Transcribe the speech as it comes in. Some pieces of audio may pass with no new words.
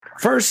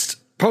First,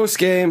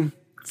 post-game,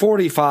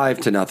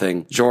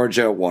 45-0,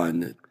 Georgia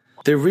won.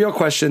 The real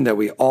question that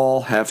we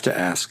all have to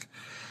ask,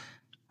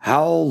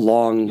 how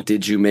long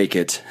did you make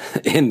it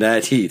in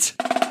that heat?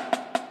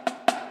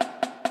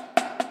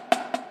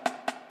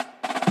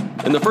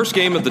 In the first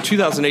game of the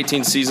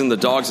 2018 season, the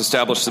Dogs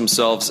established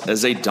themselves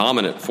as a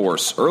dominant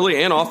force,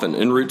 early and often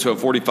en route to a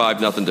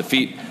 45-0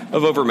 defeat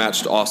of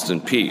overmatched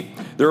Austin Peay.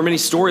 There are many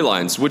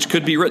storylines which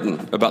could be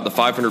written about the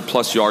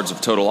 500-plus yards of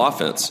total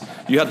offense.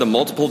 You had the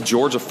multiple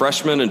Georgia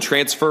freshmen and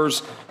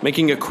transfers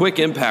making a quick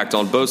impact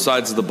on both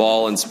sides of the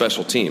ball and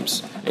special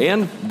teams.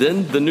 And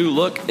then the new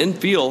look and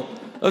feel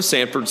of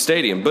Sanford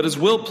Stadium. But as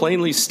Will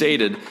plainly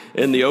stated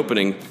in the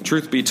opening,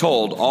 truth be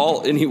told,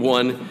 all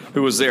anyone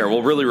who was there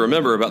will really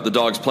remember about the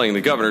Dogs playing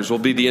the Governors will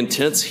be the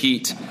intense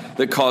heat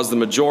that caused the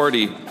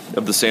majority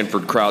of the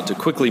Sanford crowd to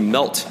quickly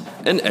melt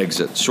and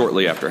exit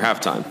shortly after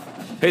halftime.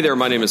 Hey there,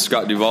 my name is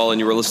Scott Duvall, and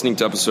you are listening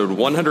to episode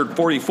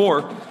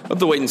 144 of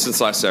the Waiting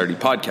Since Last Saturday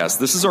podcast.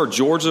 This is our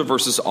Georgia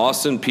versus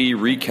Austin Peay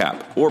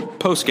recap, or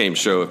post-game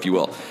show, if you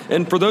will.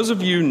 And for those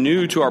of you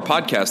new to our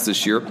podcast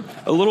this year,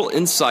 a little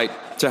insight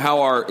to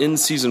how our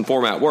in-season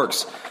format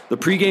works. The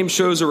pregame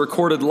shows are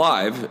recorded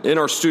live in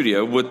our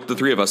studio with the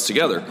three of us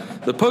together.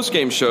 The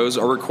postgame shows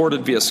are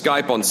recorded via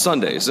Skype on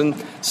Sundays and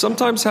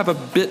sometimes have a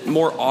bit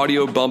more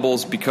audio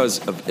bumbles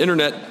because of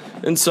internet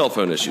and cell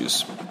phone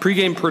issues.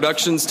 Pregame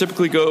productions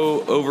typically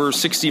go over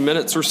 60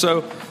 minutes or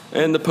so,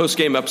 and the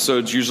postgame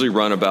episodes usually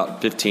run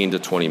about 15 to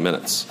 20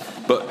 minutes.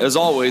 But as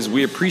always,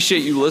 we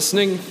appreciate you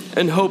listening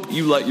and hope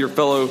you let your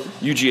fellow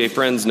UGA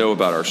friends know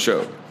about our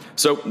show.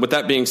 So with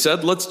that being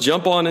said, let's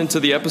jump on into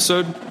the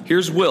episode.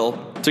 Here's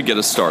Will to get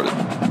us started.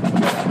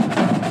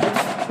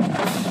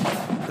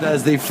 That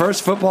is the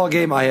first football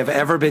game I have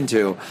ever been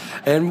to,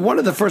 and one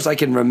of the first I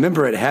can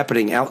remember it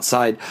happening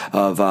outside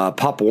of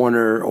Pop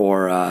Warner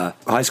or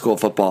high school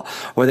football,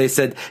 where they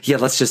said, yeah,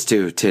 let's just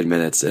do 10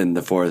 minutes in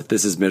the fourth.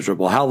 This is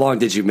miserable. How long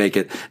did you make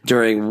it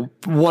during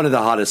one of the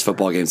hottest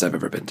football games I've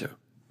ever been to?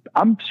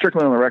 I'm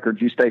strictly on the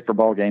record. You stay for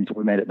ball games.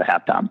 We made it to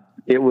halftime.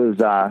 It was,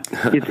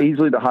 it's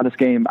easily the hottest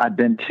game I'd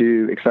been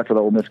to, except for the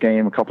Ole Miss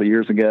game a couple of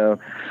years ago.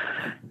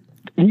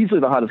 Easily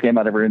the hottest game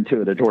I'd ever been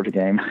to at a Georgia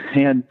game.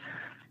 And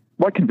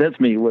what convinced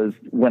me was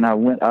when I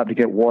went up to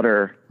get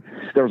water,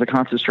 there was a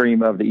constant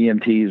stream of the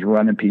EMTs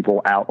running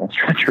people out on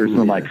stretchers. And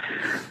I'm like,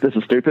 this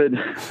is stupid.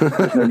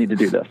 There's no need to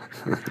do this.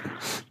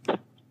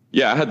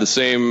 Yeah, I had the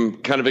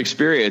same kind of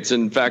experience.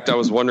 In fact, I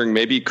was wondering,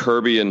 maybe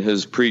Kirby in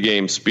his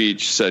pregame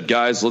speech said,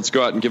 guys, let's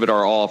go out and give it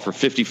our all for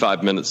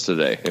 55 minutes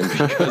today. And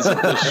because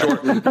of the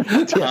shortened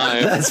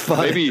time, that's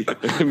funny.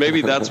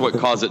 maybe that's what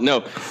caused it.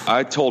 No,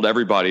 I told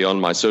everybody on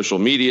my social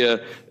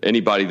media,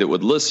 anybody that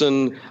would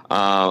listen,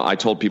 I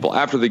told people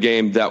after the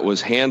game that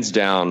was hands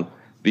down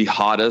the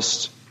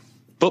hottest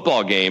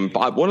football game,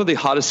 one of the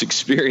hottest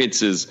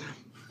experiences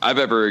I've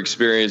ever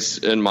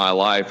experienced in my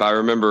life. I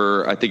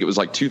remember, I think it was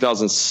like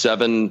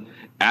 2007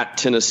 at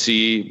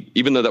Tennessee.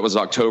 Even though that was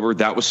October,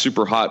 that was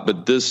super hot,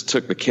 but this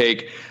took the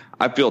cake.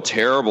 I feel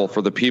terrible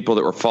for the people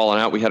that were falling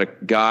out. We had a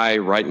guy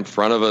right in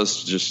front of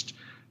us just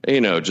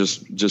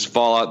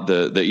fall out.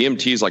 The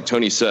EMTs, like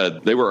Tony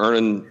said, they were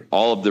earning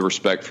all of the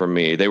respect from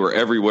me. They were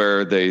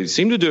everywhere. They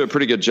seemed to do a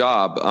pretty good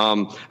job.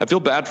 I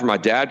feel bad for my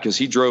dad because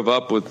he drove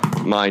up with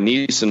my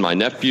niece and my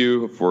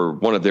nephew for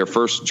one of their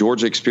first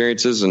Georgia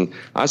experiences. And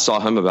I saw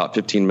him about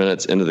 15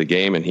 minutes into the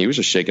game, and he was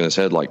just shaking his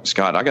head like,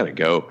 Scott, I got to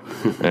go.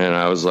 And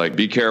I was like,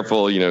 be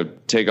careful,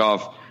 take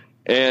off.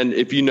 And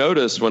if you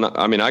notice,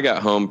 I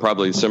got home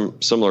probably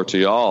similar to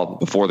y'all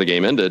before the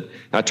game ended.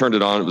 I turned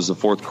it on. It was the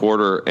fourth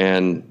quarter,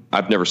 and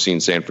I've never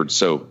seen Sanford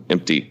so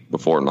empty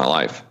before in my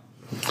life.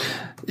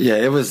 Yeah,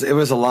 it was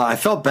a lot. I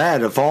felt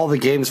bad of all the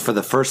games for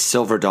the first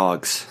Silver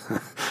Dogs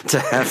to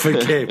have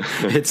a game.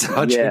 It's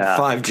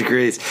 105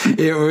 degrees.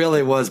 It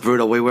really was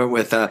brutal. We went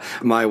with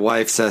my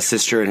wife's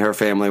sister and her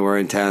family were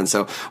in town,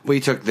 so we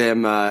took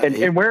them.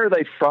 And where are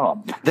they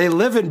from? They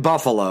live in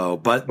Buffalo,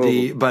 but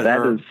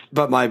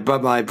my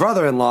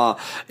brother-in-law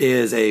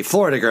is a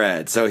Florida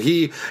grad. So I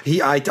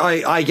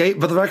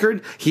gave, for the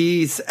record,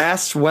 he's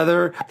asked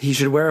whether he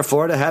should wear a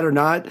Florida hat or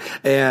not,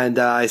 and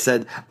I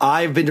said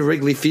I've been to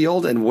Wrigley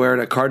Field and wearing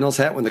a Cardinals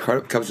hat when the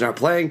Cubs are not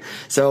playing.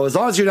 So as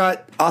long as you're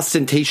not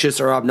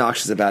ostentatious or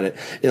obnoxious about it,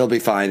 it'll be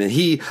fine. And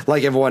he,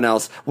 like everyone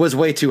else, was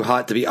way too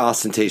hot to be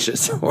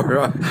ostentatious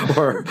or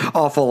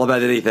awful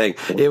about anything.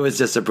 It was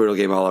just a brutal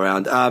game all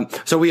around.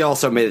 So we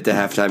also made it to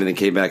halftime and then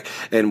came back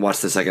and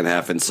watched the second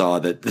half and saw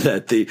that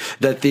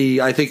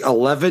the I think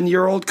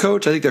 11-year-old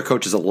coach, I think their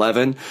coach is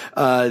 11.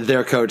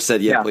 Their coach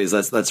said, please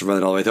let's run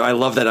it all the way through. I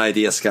love that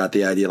idea, Scott.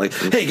 The idea like,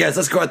 hey guys,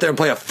 let's go out there and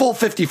play a full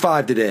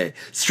 55 today,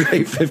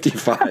 straight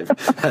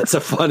 55. That's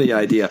a funny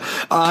idea.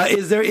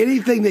 Is there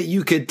anything that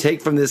you could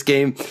take from this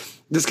game?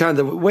 Just kind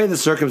of the way the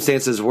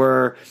circumstances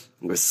were.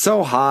 It was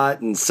so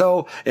hot and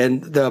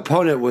the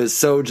opponent was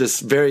so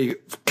just very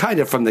kind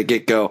of from the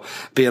get-go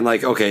being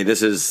like, okay,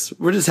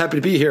 we're just happy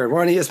to be here.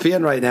 We're on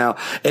ESPN right now.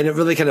 And it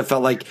really kind of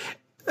felt like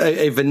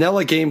a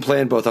vanilla game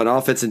plan, both on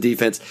offense and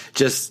defense.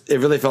 It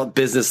really felt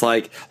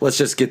business-like. Let's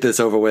just get this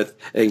over with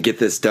and get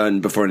this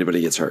done before anybody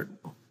gets hurt.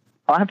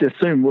 I have to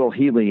assume Will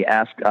Healy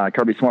asked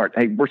Kirby Smart,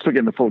 "Hey, we're still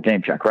getting the full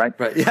game check, right?"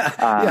 Right.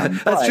 Yeah.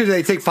 That's true.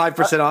 They take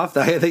 5% off.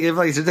 I think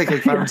everybody should take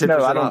like 5 or 10%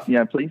 no, I don't. off.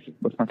 Yeah, please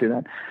let's not do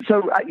that.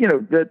 So,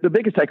 the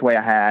biggest takeaway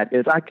I had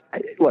is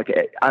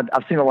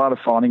I've seen a lot of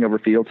fawning over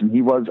Fields, and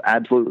he was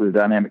absolutely the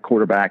dynamic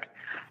quarterback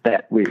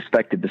that we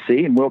expected to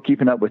see. And Will,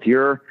 keeping up with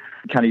your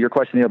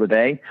question the other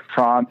day,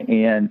 Fromm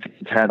and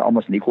had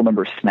almost an equal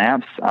number of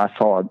snaps. I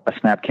saw a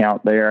snap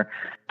count there.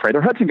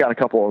 Prater Hudson got a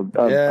couple of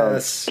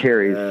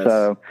carries. Yes.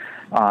 So,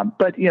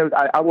 but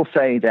I will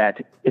say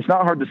that it's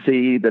not hard to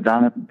see the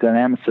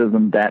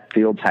dynamicism that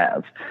Fields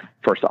has.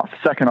 First off,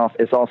 second off,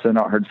 it's also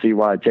not hard to see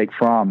why Jake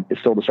Fromm is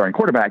still the starting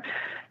quarterback.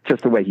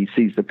 Just the way he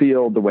sees the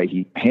field, the way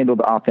he handled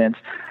the offense.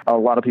 A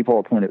lot of people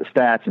will point at the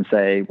stats and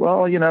say,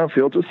 well,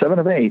 Fields was 7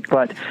 of 8,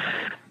 but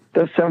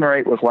those 7 or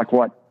 8 look like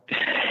what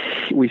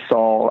we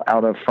saw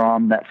out of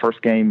Fromm that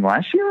first game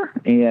last year.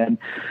 And,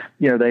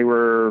 they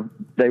were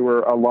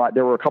a lot.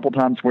 There were a couple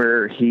times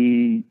where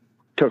he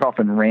took off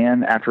and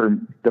ran after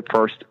the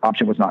first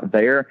option was not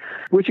there,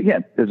 which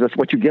again is just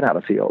what you get out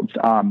of Fields.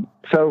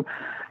 So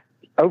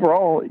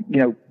overall,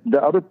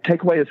 the other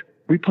takeaway is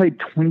we played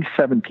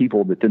 27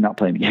 people that did not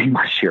play in the game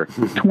last year.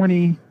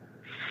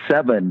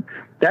 27.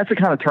 That's the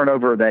kind of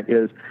turnover that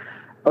is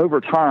over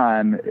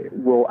time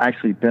will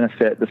actually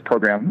benefit this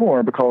program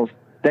more because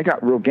they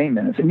got real game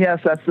minutes. And yes,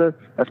 that's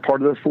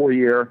part of the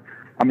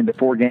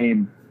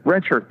 4-game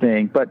redshirt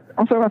thing. But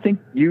also I think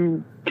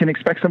you can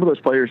expect some of those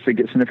players to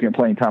get significant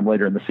playing time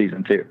later in the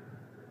season too.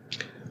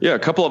 Yeah, a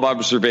couple of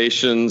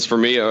observations for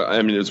me.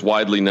 It's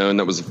widely known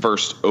that was the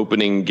first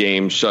opening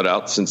game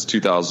shutout since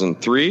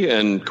 2003.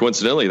 And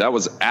coincidentally, that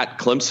was at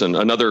Clemson,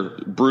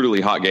 another brutally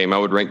hot game. I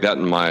would rank that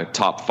in my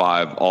top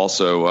 5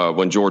 also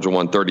when Georgia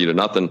won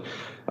 30-0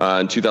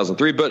 in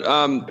 2003.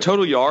 But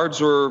total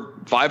yards were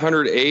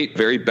 508,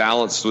 very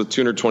balanced with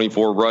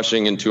 224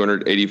 rushing and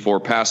 284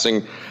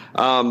 passing.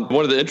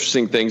 One of the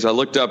interesting things I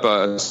looked up,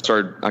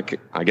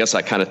 I guess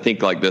I kind of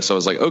think like this. I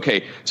was like,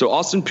 okay, so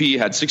Austin Peay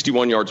had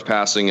 61 yards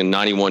passing and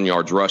 91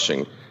 yards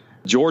rushing.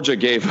 Georgia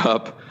gave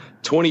up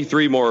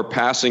 23 more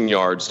passing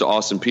yards to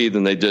Austin Peay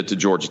than they did to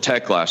Georgia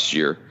Tech last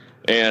year.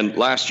 And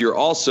last year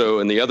also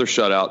in the other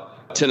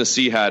shutout,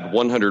 Tennessee had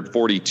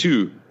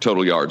 142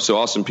 total yards. So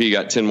Austin Peay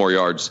got 10 more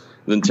yards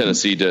than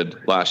Tennessee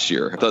did last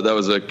year. I thought that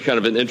was a kind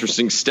of an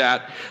interesting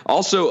stat.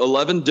 Also,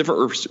 11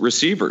 different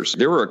receivers.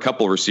 There were a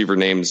couple of receiver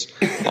names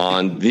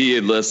on the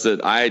list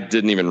that I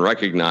didn't even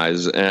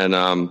recognize. And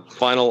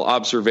final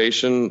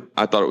observation,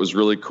 I thought it was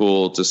really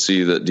cool to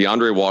see that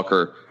DeAndre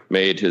Walker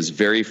made his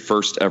very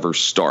first ever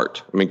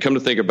start. Come to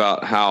think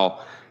about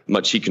how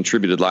much he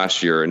contributed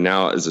last year, and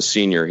now as a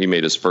senior, he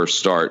made his first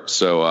start.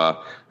 So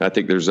I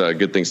think there's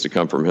good things to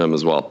come from him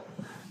as well.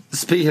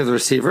 Speaking of the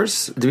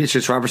receivers,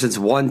 Demetrius Robertson's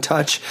 1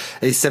 touch,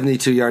 a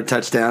 72-yard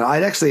touchdown.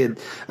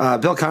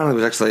 Bill Connolly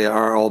was actually,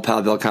 our old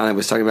pal Bill Connolly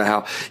was talking about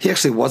how he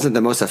actually wasn't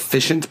the most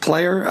efficient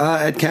player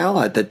at Cal,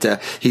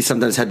 that he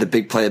sometimes had the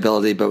big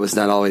playability, but was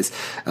not always,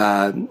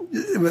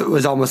 it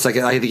was almost like,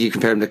 I think you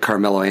compare him to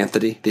Carmelo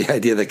Anthony, the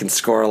idea that can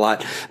score a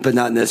lot, but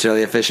not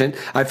necessarily efficient.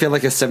 I feel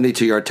like a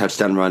 72-yard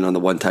touchdown run on the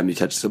one time he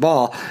touches the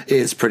ball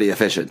is pretty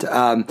efficient.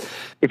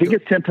 If he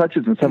gets 10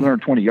 touches and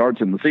 720 yards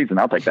in the season,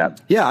 I'll take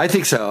that. Yeah, I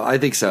think so.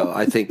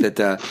 I think that,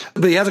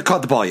 but he hasn't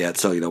caught the ball yet,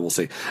 so we'll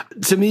see.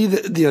 To me,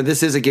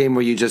 this is a game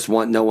where you just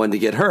want no one to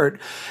get hurt,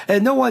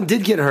 and no one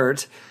did get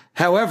hurt.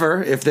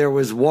 However, if there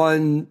was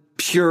one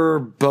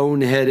pure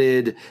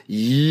boneheaded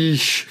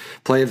yeesh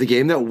play of the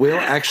game that will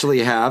actually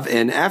have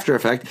an after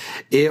effect,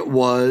 it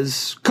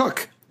was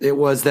Cook. It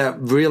was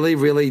that really,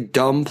 really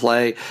dumb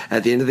play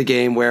at the end of the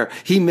game where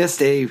he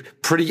missed a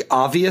pretty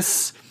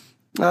obvious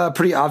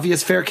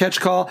fair catch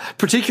call,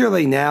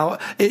 particularly now.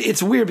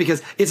 It's weird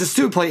because it's a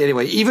stupid play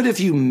anyway. Even if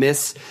you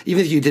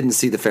didn't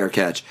see the fair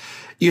catch,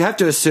 you have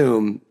to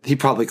assume he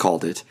probably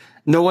called it.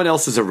 No one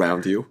else is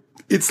around you.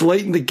 It's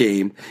late in the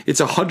game. It's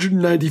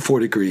 194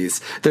 degrees.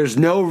 There's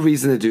no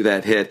reason to do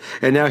that hit.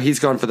 And now he's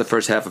gone for the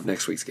first half of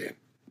next week's game.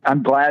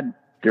 I'm glad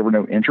there were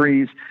no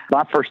injuries.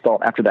 My first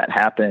thought after that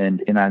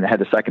happened, and I had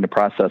a second to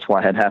process why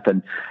it had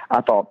happened,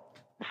 I thought,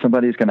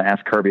 somebody's going to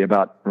ask Kirby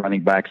about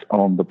running backs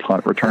on the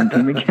punt return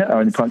team again,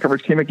 or the punt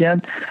coverage team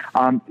again.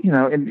 And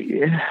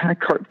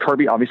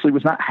Kirby obviously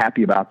was not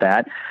happy about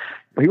that.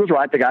 He was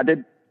right. The guy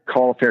did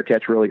call a fair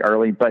catch really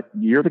early, but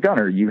you're the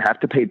gunner. You have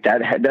to pay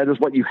that. That is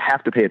what you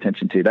have to pay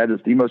attention to. That is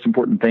the most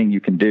important thing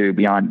you can do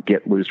beyond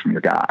get loose from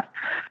your guy.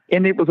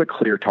 And it was a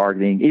clear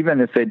targeting,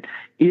 even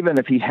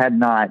if he had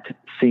not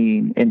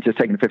seen and just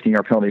taken a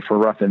 15-yard penalty for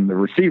roughing the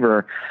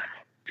receiver.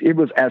 It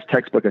was as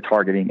textbook a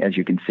targeting as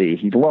you can see.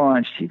 He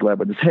launched, he led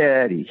with his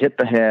head, he hit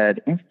the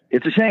head.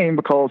 It's a shame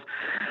because,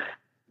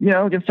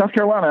 against South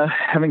Carolina,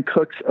 having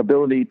Cook's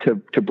ability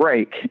to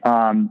break,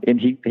 and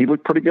he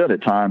looked pretty good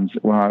at times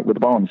with the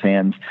ball in his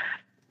hands.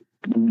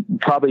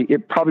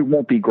 It probably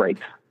won't be great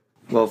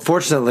Well,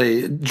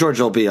 fortunately,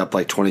 Georgia will be up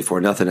like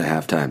 24-0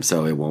 at halftime,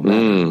 so it won't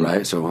matter,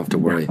 right? So we won't have to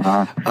worry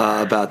about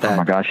that. Oh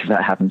my gosh, if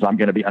that happens, I'm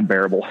going to be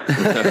unbearable.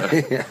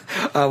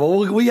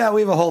 Well, we have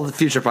a whole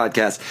future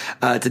podcast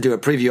to do a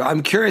preview.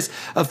 I'm curious,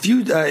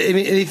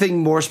 anything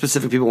more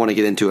specific people want to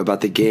get into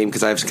about the game,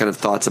 because I have some kind of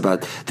thoughts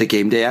about the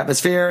game day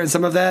atmosphere and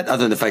some of that,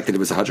 other than the fact that it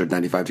was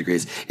 195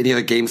 degrees. Any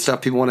other game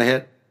stuff people want to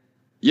hit?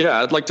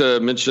 Yeah, I'd like to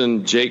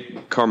mention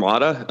Jake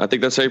Camarada. I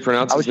think that's how you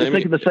pronounce his name. I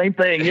was just thinking the same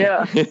thing,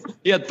 yeah.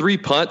 He had 3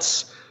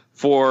 punts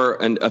for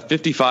a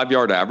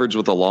 55-yard average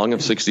with a long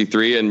of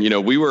 63.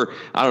 And, we were,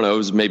 I don't know, it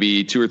was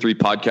maybe 2 or 3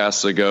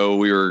 podcasts ago,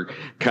 we were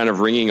kind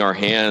of wringing our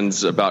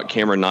hands about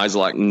Cameron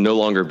Nizelak no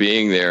longer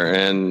being there.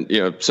 And,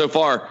 so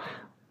far,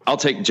 I'll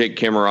take Jake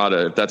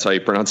Camarada, if that's how you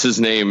pronounce his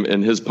name,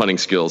 and his punting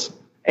skills.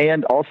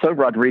 And also,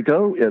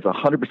 Rodrigo is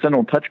 100%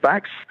 on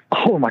touchbacks.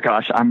 Oh, my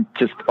gosh. I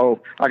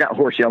got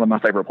horse yelling my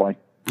favorite play.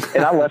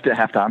 And I left at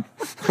halftime.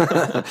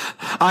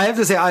 I have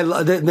to say,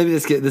 maybe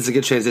this is a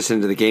good transition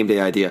into the game day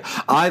idea.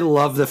 I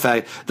love the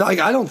fact that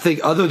I don't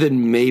think, other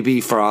than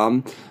maybe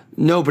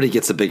nobody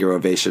gets a bigger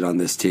ovation on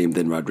this team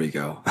than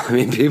Rodrigo.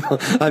 Did you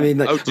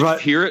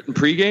hear it in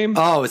pregame?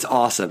 Oh, it's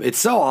awesome. It's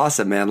so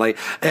awesome, man.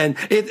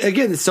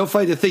 It's so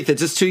funny to think that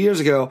just 2 years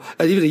ago,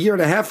 even a year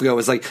and a half ago, it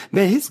was like,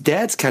 man, his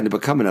dad's kind of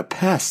becoming a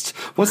pest.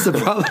 What's the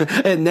problem?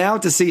 And now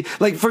to see,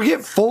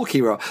 forget folk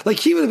hero.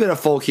 He would have been a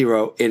folk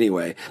hero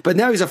anyway, but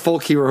now he's a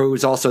folk hero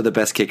who's also the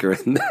best kicker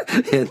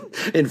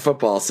in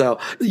football. So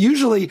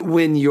usually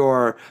when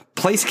your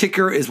place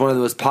kicker is one of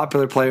the most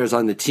popular players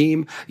on the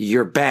team,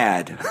 you're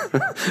bad.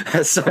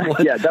 As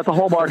someone, yeah, that's a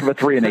hallmark of a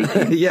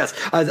 3-18. Yes,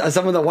 as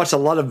someone that watched a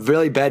lot of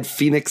really bad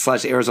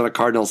Phoenix/Arizona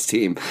Cardinals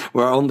team,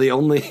 where the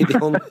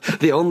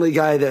only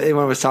guy that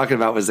anyone was talking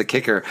about was the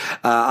kicker.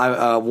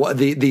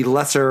 The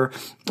lesser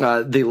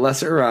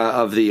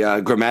of the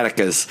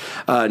Grammaticas.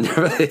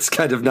 It's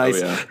kind of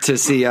nice to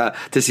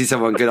see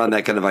someone good on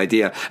that kind of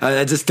idea.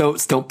 Just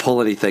don't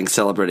pull anything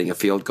celebrating a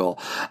field goal.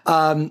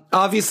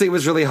 Obviously, it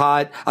was really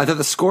hot. I thought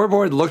the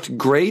scoreboard looked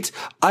great.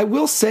 I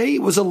will say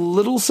it was a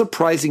little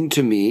surprising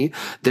to me.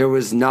 There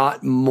was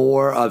not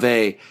more of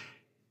a,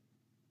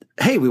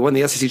 hey, we won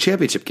the SEC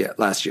championship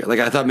last year.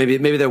 I thought maybe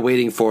they're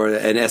waiting for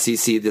an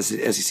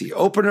SEC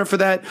opener for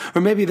that, or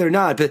maybe they're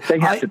not. But they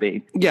have to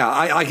be.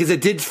 Yeah, because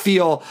it did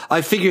feel.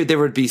 I figured there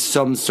would be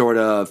some sort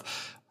of,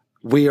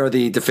 we are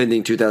the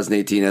defending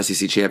 2018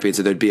 SEC champions,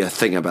 so there'd be a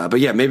thing about it. But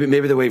yeah, maybe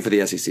they're waiting for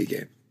the SEC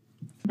game.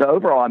 The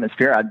overall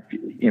atmosphere,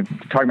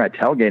 talking about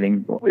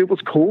tailgating, it was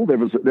cool. There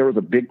was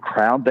a big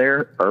crowd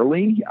there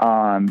early.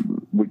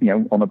 On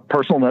a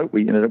personal note,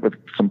 we ended up with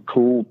some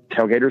cool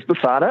tailgaters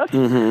beside us,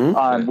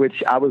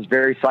 which I was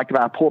very psyched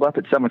about. I pulled up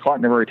at 7:00,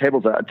 and there were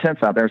tables at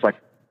tents out there. It's like,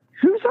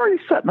 who's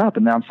already setting up?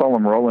 And now I saw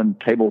them rolling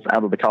tables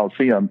out of the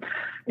Coliseum.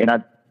 And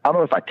I don't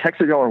know if I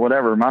texted y'all or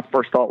whatever. My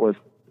first thought was,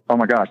 oh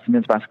my gosh, the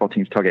men's basketball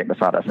team's tailgating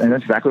beside us. And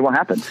that's exactly what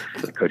happened.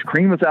 Coach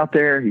Crean was out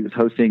there. He was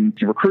hosting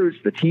recruits.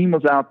 The team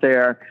was out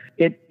there.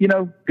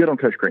 Good on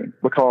Coach Crean,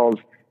 because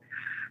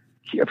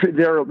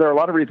there are a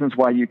lot of reasons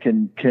why you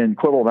can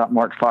quibble about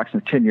Mark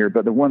Fox's tenure,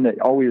 but the one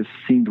that always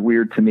seemed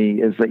weird to me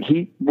is that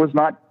he was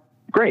not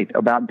great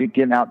about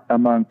getting out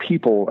among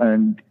people,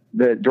 and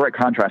the direct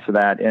contrast to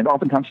that. And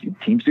oftentimes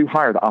teams do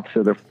hire the opposite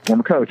of their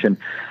former coach, and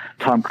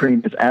Tom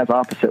Crean is as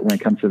opposite when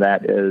it comes to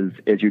that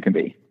as you can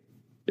be.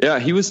 Yeah,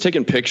 he was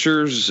taking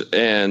pictures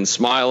and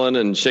smiling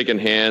and shaking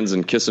hands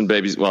and kissing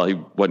babies. Well, he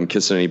wasn't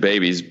kissing any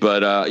babies,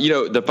 but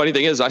the funny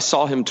thing is I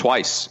saw him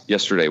twice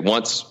yesterday,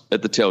 once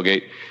at the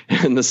tailgate,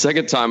 and the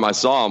second time I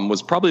saw him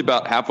was probably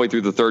about halfway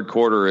through the third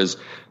quarter, as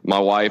my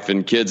wife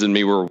and kids and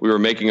me were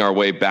making our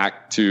way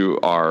back to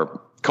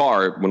our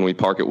car when we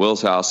park at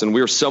Will's house, and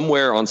we were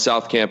somewhere on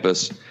South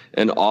Campus,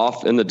 and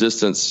off in the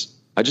distance,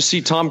 I just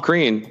see Tom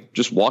Crean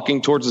just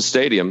walking towards the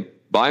stadium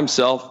by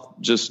himself,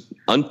 just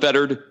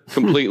unfettered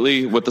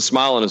completely with a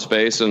smile on his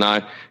face. And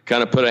I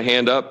kind of put a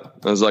hand up.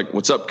 I was like,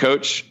 "What's up,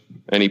 coach?"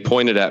 And he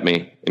pointed at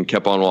me and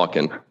kept on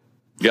walking.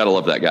 You got to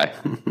love that guy.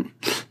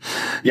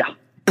 Yeah.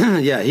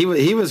 Yeah,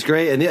 he was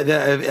great.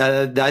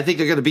 And I think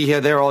they're going to be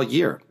there all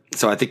year.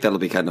 So I think that'll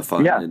be kind of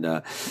fun.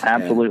 Yeah,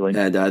 absolutely.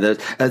 And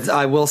as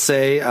I will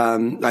say,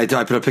 I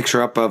put a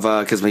picture up of,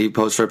 cause he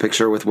posted for a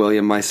picture with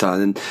William, my son,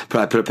 and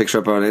I put a picture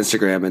up on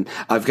Instagram, and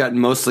I've gotten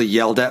mostly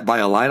yelled at by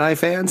Illini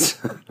fans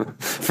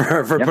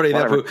for putting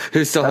up,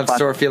 who still have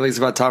sore feelings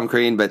about Tom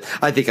Crean, but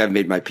I think I've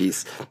made my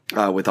peace,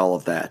 with all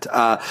of that.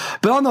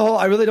 But on the whole,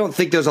 I really don't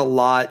think there's a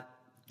lot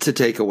to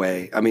take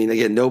away. I mean,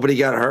 again, nobody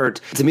got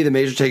hurt. To me, the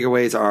major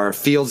takeaways are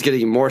Fields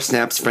getting more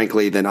snaps,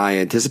 frankly, than I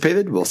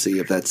anticipated. We'll see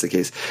if that's the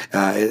case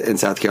in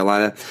South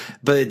Carolina.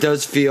 But it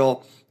does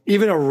feel,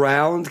 even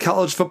around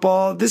college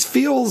football, this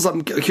feels,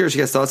 I'm curious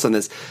your guys' thoughts on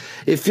this,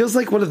 it feels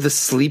like one of the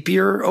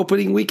sleepier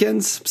opening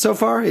weekends so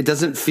far. It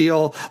doesn't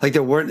feel like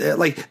there weren't,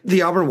 like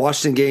the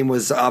Auburn-Washington game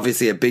was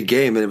obviously a big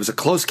game and it was a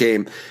close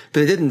game,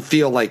 but it didn't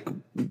feel like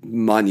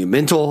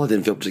monumental. It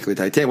didn't feel particularly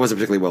tight. It wasn't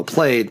particularly well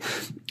played.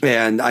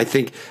 And I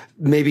think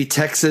maybe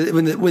Texas,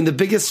 when the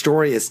biggest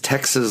story is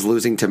Texas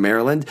losing to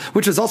Maryland,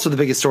 which was also the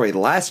biggest story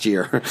last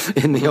year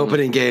in the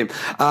opening game,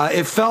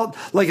 it felt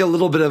like a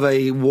little bit of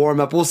a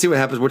warm up. We'll see what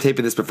happens. We're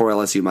taping this before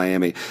LSU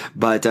Miami,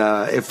 but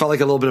it felt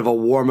like a little bit of a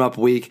warm up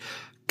week.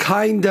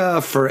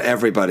 Kinda for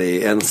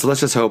everybody, and so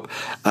let's just hope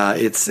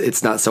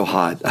it's not so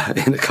hot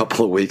in a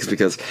couple of weeks,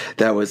 because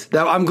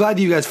I'm glad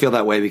you guys feel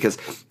that way, because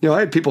I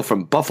had people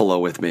from Buffalo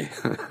with me,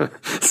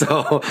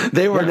 so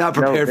they were not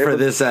prepared for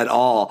this at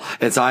all,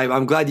 and so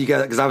I'm glad you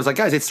guys, because I was like,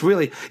 guys,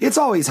 it's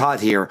always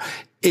hot here.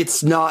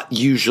 It's not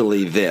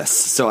usually this,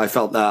 so I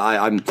felt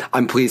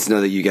I'm pleased to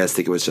know that you guys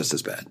think it was just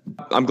as bad.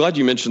 I'm glad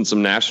you mentioned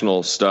some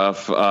national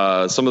stuff.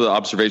 Some of the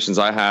observations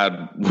I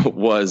had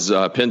was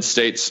Penn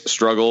State's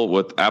struggle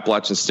with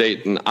Appalachian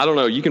State, and I don't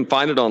know, you can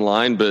find it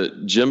online,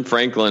 but Jim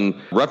Franklin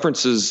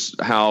references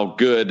how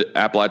good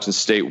Appalachian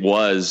State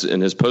was in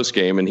his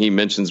postgame, and he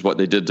mentions what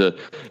they did to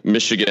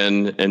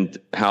Michigan and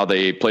how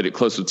they played it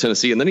close with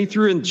Tennessee, and then he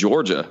threw in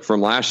Georgia from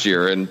last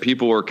year, and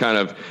people were kind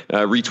of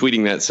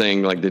retweeting that,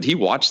 saying, like, did he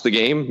watch the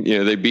game?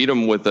 They beat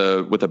them with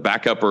a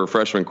backup or a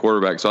freshman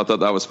quarterback. So I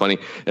thought that was funny.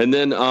 And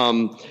then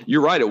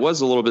you're right. It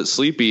was a little bit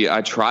sleepy.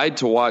 I tried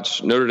to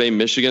watch Notre Dame,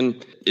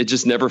 Michigan. It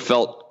just never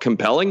felt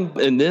compelling.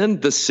 And then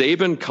the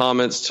Saban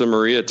comments to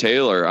Maria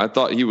Taylor, I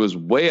thought he was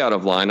way out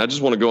of line. I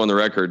just want to go on the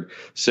record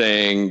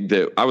saying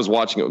that I was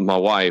watching it with my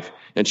wife,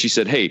 and she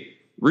said, hey,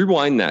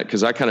 rewind that,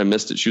 because I kind of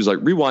missed it. She was like,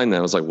 rewind that.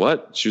 I was like,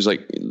 what? She was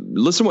like,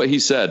 listen to what he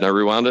said. And I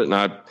rewound it,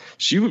 and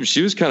she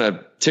was kind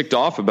of ticked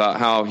off about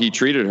how he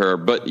treated her.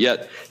 But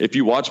yet, if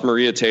you watch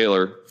Maria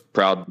Taylor,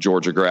 proud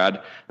Georgia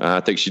grad, I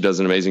think she does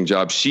an amazing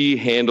job. She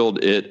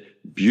handled it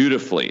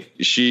beautifully.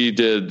 She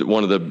did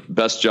one of the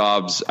best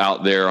jobs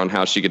out there on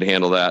how she could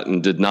handle that,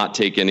 and did not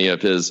take any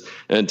of his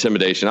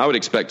intimidation. I would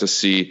expect to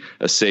see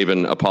a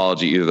Saban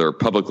apology either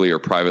publicly or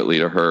privately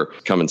to her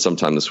coming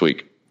sometime this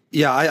week.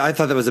 Yeah, I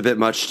thought that was a bit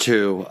much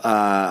too.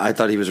 I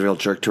thought he was a real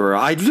jerk to her.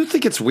 I do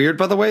think it's weird,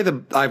 by the way,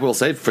 I will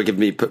say, forgive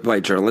me, put my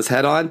journalist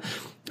hat on.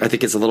 I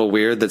think it's a little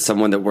weird that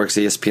someone that works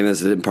at ESPN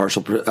as an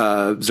impartial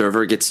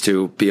observer gets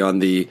to be on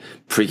the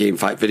pregame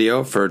fight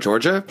video for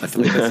Georgia. I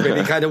feel like that's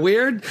really kind of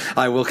weird.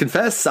 I will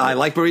confess. I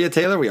like Maria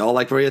Taylor. We all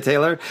like Maria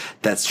Taylor.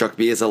 That struck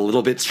me as a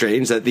little bit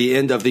strange. At the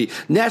end of the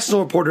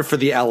national reporter for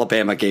the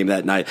Alabama game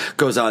that night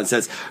goes on and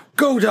says,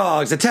 "Go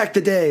Dogs, attack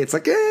the day." It's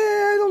like,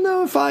 I don't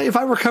know if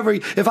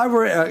I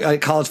were a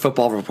college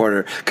football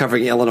reporter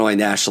covering Illinois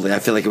nationally, I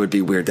feel like it would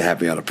be weird to have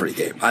me on a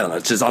pregame. I don't know.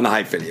 It's just on the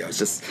hype video. It's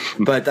just,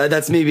 but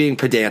that's me being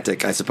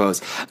pedantic, I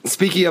suppose.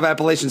 Speaking of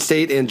Appalachian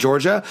State and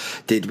Georgia,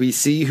 did we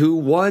see who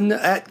won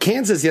at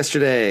Kansas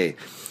yesterday?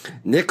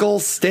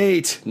 Nicholls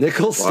State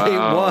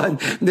won.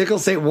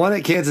 Nicholls State won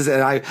at Kansas,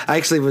 and I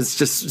actually was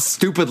just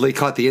stupidly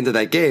caught the end of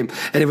that game.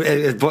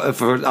 And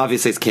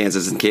obviously it's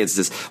Kansas, and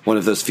Kansas is one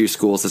of those few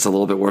schools that's a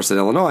little bit worse than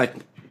Illinois.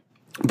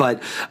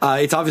 But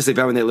it's obviously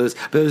bad when they lose.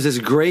 But there was this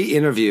great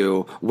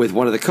interview with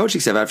one of the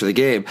coaching staff after the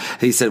game.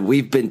 He said,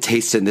 "We've been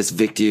tasting this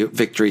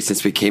victory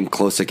since we came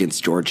close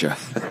against Georgia."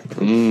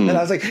 And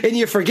I was like, and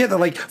you forget that,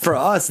 like, for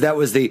us, that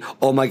was the,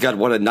 oh my God,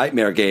 what a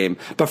nightmare game.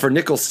 But for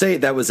Nicholls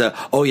State, that was a,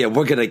 oh yeah,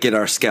 we're going to get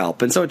our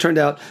scalp. And so it turned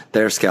out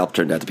their scalp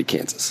turned out to be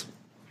Kansas.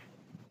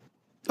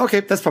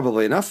 Okay, that's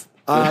probably enough.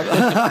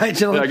 I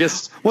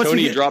guess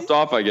Tony dropped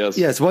off, I guess.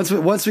 Yes,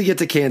 once we get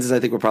to Kansas, I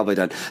think we're probably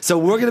done. So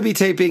we're going to be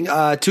taping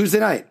Tuesday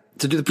night.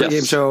 To do the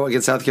pregame show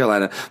against South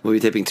Carolina. We'll be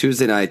taping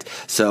Tuesday night.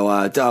 So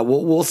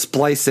we'll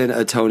splice in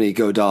a Tony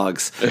Go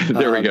Dogs.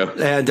 There we go.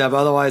 And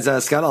otherwise,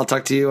 Scott, I'll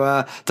talk to you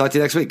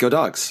next week. Go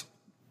Dogs.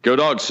 Go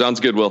Dogs.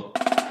 Sounds good, Will.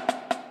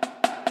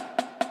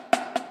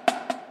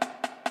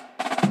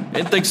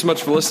 And thanks so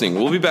much for listening.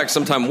 We'll be back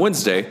sometime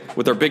Wednesday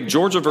with our big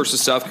Georgia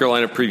versus South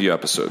Carolina preview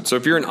episode. So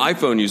if you're an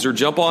iPhone user,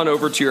 jump on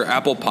over to your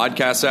Apple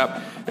Podcast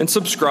app and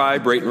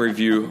subscribe, rate, and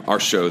review our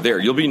show there.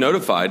 You'll be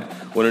notified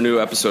when a new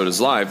episode is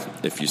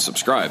live if you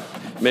subscribe.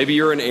 Maybe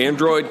you're an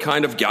Android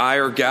kind of guy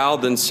or gal,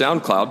 then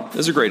SoundCloud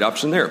is a great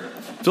option there.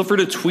 Feel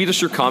free to tweet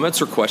us your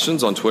comments or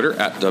questions on Twitter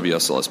at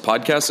WSLS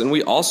Podcast, and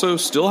we also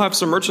still have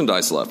some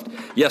merchandise left.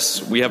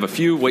 Yes, we have a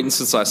few Waiting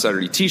Since Last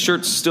Saturday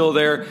t-shirts still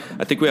there.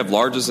 I think we have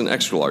larges and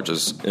extra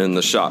larges in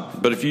the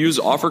shop. But if you use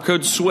offer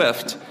code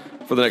SWIFT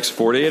for the next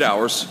 48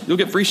 hours, you'll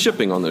get free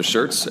shipping on those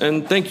shirts,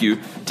 and thank you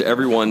to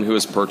everyone who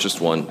has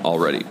purchased one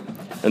already.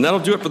 And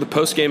that'll do it for the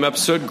post-game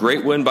episode.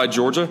 Great win by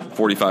Georgia,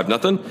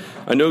 45-0.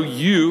 I know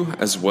you,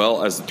 as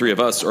well as the three of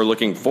us, are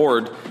looking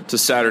forward to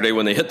Saturday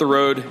when they hit the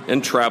road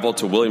and travel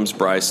to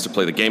Williams-Brice to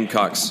play the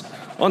Gamecocks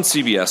on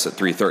CBS at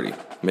 3:30.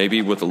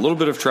 Maybe with a little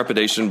bit of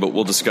trepidation, but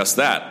we'll discuss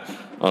that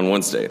on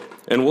Wednesday.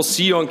 And we'll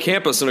see you on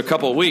campus in a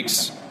couple of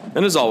weeks.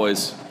 And as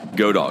always,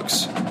 go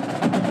Dogs.